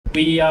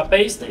We are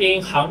based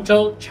in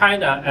Hangzhou,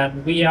 China,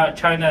 and we are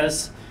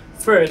China's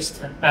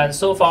first and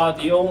so far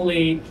the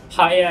only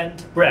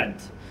high-end brand.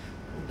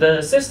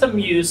 The system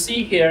you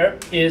see here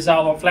is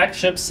our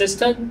flagship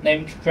system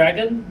named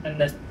Dragon,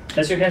 and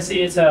as you can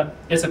see, it's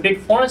a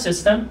big horn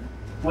system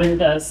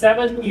with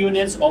 7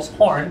 units of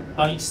horn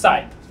on each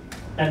side,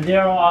 and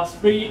there are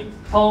 3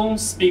 home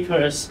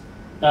speakers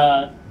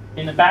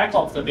in the back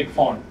of the big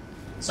horn.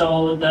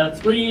 So the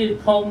 3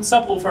 home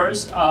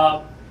subwoofers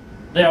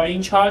they are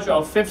in charge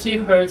of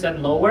 50 Hz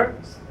and lower.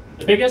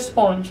 The biggest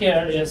horn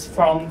here is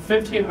from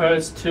 50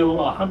 Hz to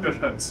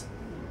 100 Hz.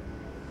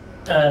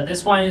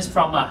 This one is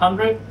from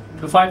 100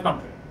 to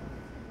 500,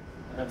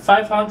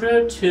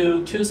 500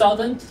 to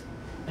 2000,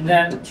 and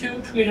then 2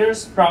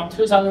 tweeters from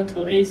 2000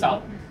 to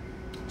 8000,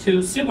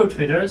 2 super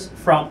tweeters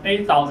from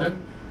 8000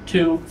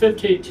 to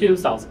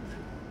 52,000.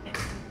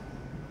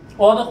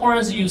 All the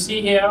horns you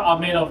see here are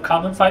made of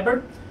carbon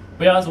fiber.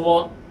 We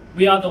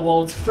are the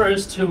world's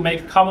first to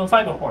make carbon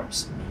fiber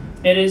horns.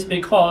 It is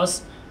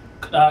because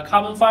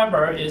carbon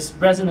fiber is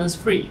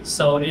resonance-free,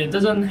 so it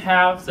doesn't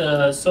have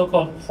the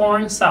so-called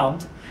horn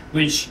sound,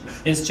 which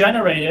is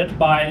generated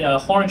by a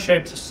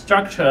horn-shaped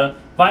structure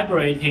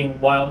vibrating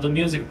while the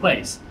music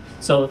plays.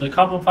 So the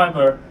carbon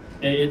fiber,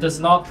 it does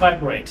not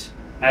vibrate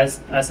as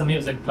the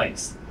music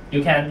plays.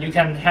 You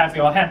can have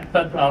your hand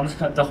put on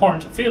the horn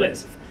to feel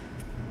it.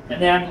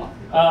 And then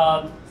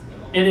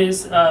it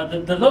is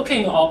the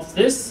looking of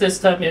this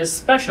system is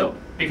special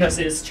because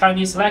it's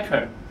Chinese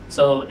lacquer,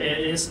 so it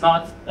is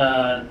not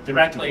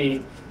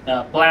directly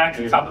black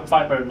carbon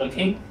fiber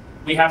looking.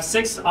 We have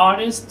 6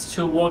 artists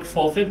to work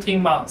for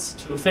 15 months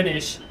to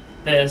finish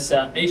this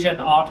Asian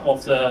art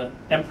of the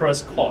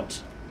Emperor's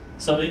Court.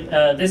 So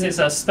this is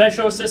a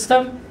special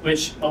system,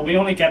 which we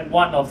only get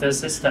one of this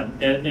system.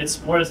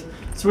 It's worth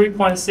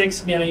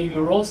 3.6 million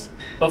euros,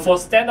 but for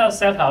standard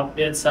setup,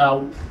 it's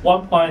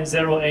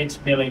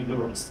 1.08 million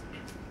euros.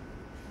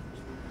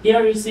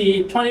 Here you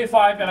see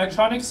 25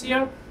 electronics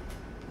here.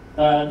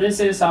 This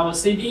is our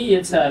CD.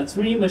 It's a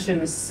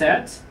 3-machine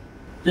set.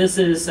 This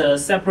is a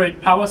separate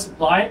power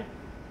supply.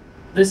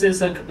 This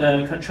is a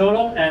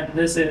controller, and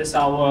this is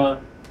our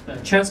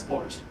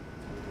transport.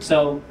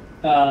 So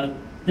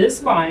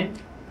this line,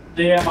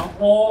 they are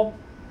all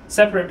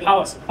separate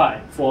power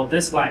supply for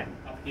this line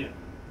up here.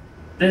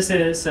 This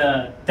is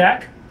a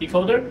DAC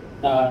decoder.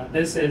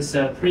 This is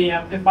a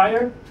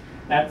preamplifier,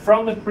 and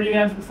from the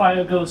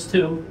preamplifier goes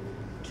to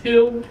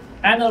 2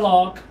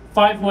 analog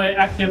 5-way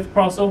active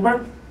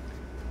crossover.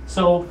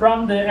 So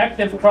from the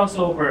active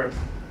crossover,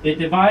 it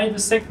divides the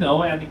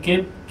signal and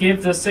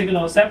give the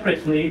signal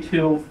separately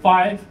to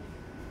 5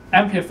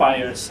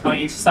 amplifiers on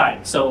each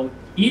side. So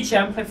each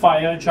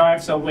amplifier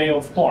drives a wave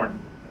of horn.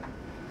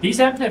 These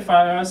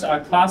amplifiers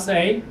are Class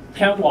A,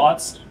 10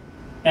 watts,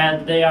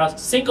 and they are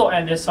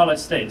single-ended solid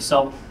state,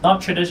 so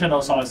not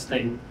traditional solid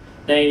state.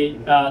 They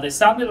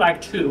sounded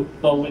like 2,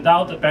 but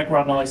without the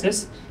background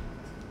noises.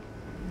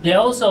 They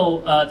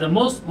also, the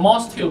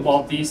most tube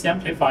of these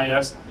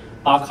amplifiers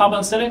are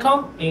carbon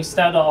silicon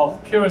instead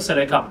of pure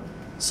silicon.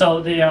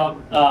 So they are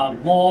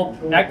more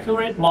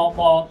accurate,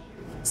 more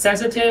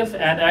sensitive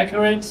and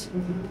accurate,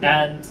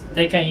 and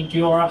they can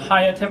endure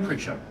higher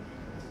temperature.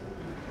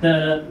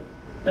 The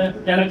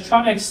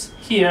electronics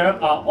here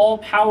are all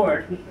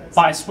powered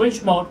by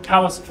switch mode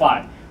power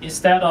supply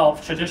instead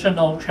of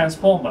traditional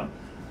transformer.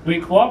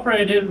 We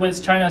cooperated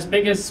with China's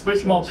biggest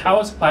switch mode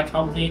power supply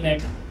company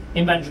named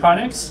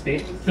Inventronics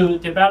to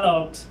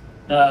develop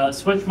the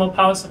switch mode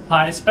power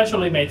supply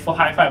specially made for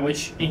hi-fi,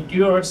 which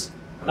endures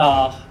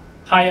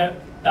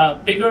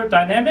bigger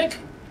dynamic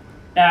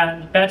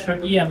and better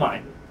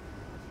EMI.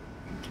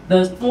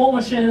 The 4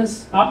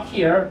 machines up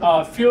here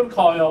are field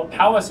coil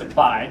power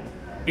supply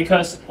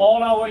because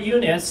all our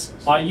units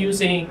are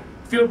using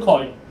field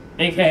coil,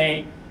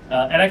 aka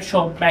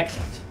electromagnet.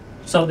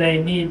 So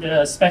they need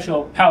a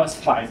special power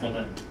supply for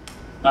them.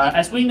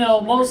 As we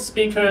know, most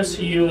speakers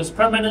use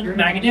permanent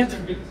magnet.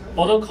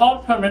 Although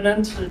called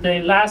permanent,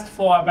 they last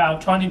for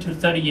about 20 to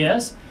 30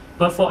 years.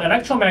 But for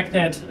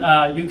electromagnet,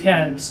 you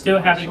can still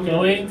have it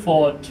going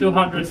for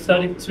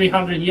 230,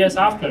 300 years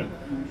after,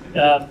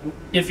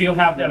 if you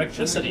have the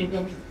electricity.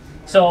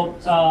 So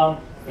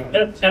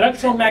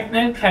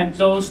electromagnet can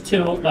go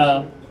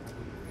to,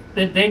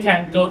 they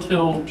can go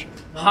to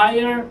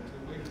higher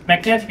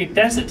magnetic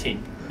density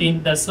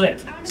in the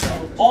slit.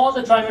 So all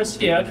the drivers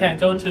here can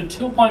go to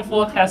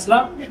 2.4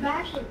 Tesla.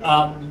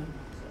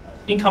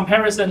 In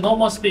comparison,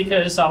 normal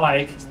speakers are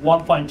like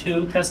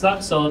 1.2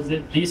 Tesla, so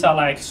these are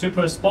like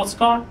super sports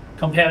car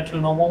compared to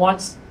normal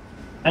ones.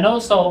 And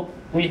also,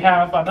 we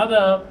have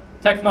another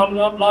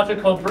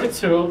technological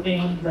breakthrough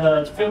in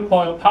the field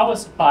coil power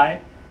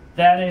supply.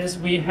 That is,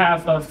 we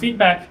have a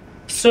feedback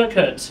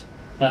circuit,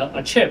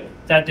 a chip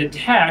that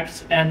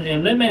detects and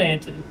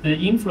eliminates the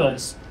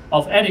influence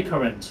of eddy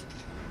current.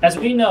 As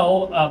we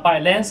know by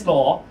Lenz's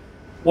law,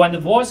 when the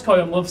voice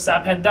coil moves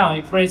up and down,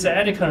 it creates an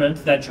eddy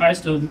current that tries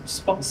to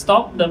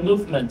stop the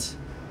movement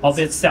of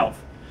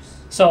itself.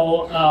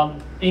 So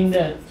in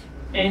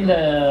in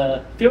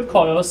the field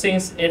coil,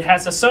 since it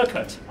has a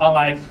circuit,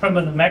 unlike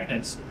permanent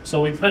magnets,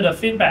 so we put a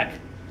feedback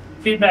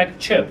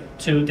chip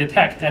to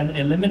detect and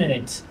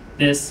eliminate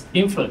this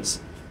influence.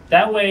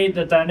 That way,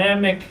 the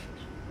dynamic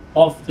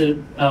of the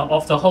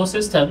whole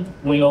system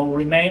will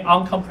remain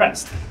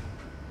uncompressed.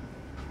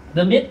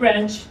 The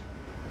mid-range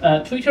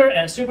tweeter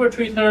and super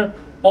tweeter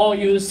all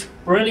use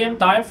beryllium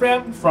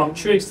diaphragm from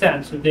true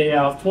extent. They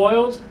are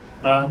foiled,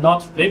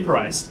 not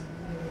vaporized.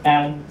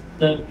 And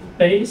the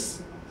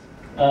bass,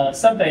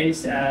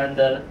 sub-bass,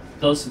 and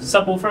those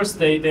subwoofers,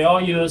 they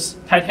all use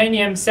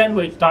titanium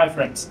sandwich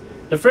diaphragms.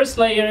 The first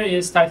layer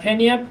is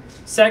titanium,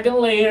 second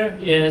layer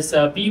is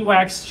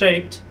beeswax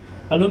shaped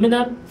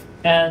aluminum,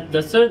 and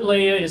the third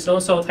layer is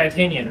also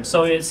titanium.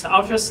 So it's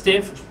ultra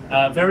stiff,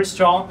 very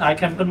strong. I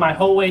can put my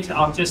whole weight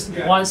on just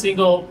one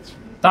single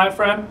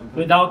diaphragm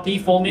without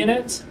deforming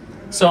it.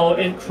 So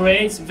it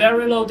creates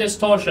very low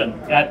distortion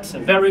at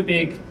very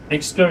big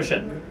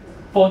excursion.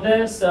 For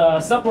this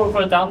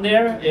subwoofer down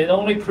there, it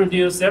only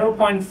produces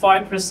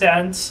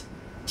 0.5%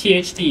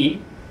 THD,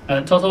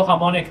 total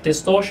harmonic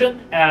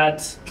distortion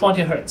at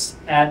 20 Hertz.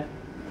 And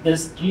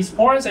these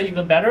horns are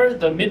even better.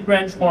 The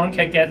mid-range horn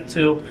can get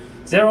to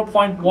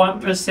 0.1%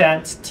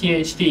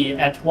 THD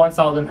at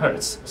 1000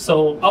 Hertz,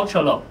 so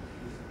ultra low.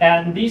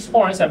 And these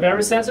horns are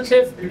very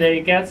sensitive.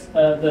 They get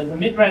the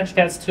mid-range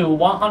gets to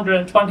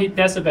 120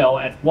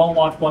 decibel at 1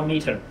 watt 1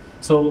 meter,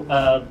 so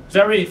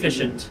very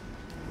efficient.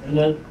 And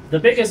the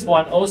biggest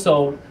one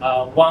also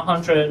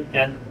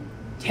 110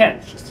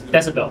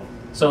 decibel,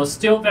 so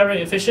still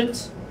very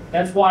efficient.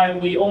 That's why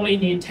we only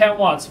need 10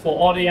 watts for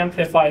all the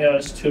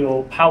amplifiers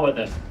to power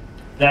them.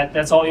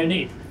 That's all you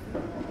need.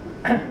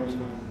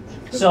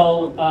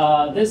 So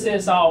this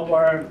is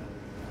our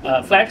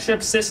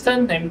flagship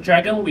system named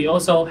Dragon. We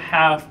also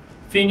have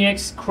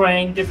Phoenix,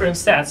 Crane, different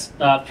sets,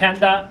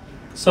 Panda.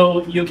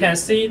 So you can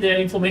see the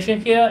information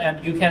here,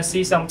 and you can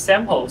see some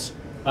samples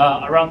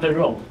around the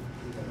room.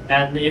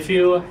 And if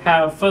you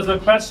have further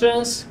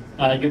questions,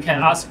 you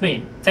can ask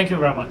me. Thank you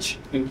very much.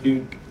 Thank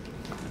you.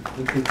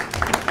 Thank you.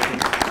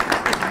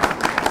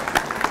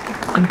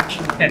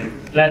 Okay,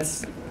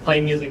 let's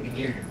play music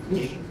here.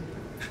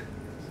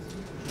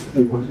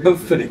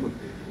 Hopefully.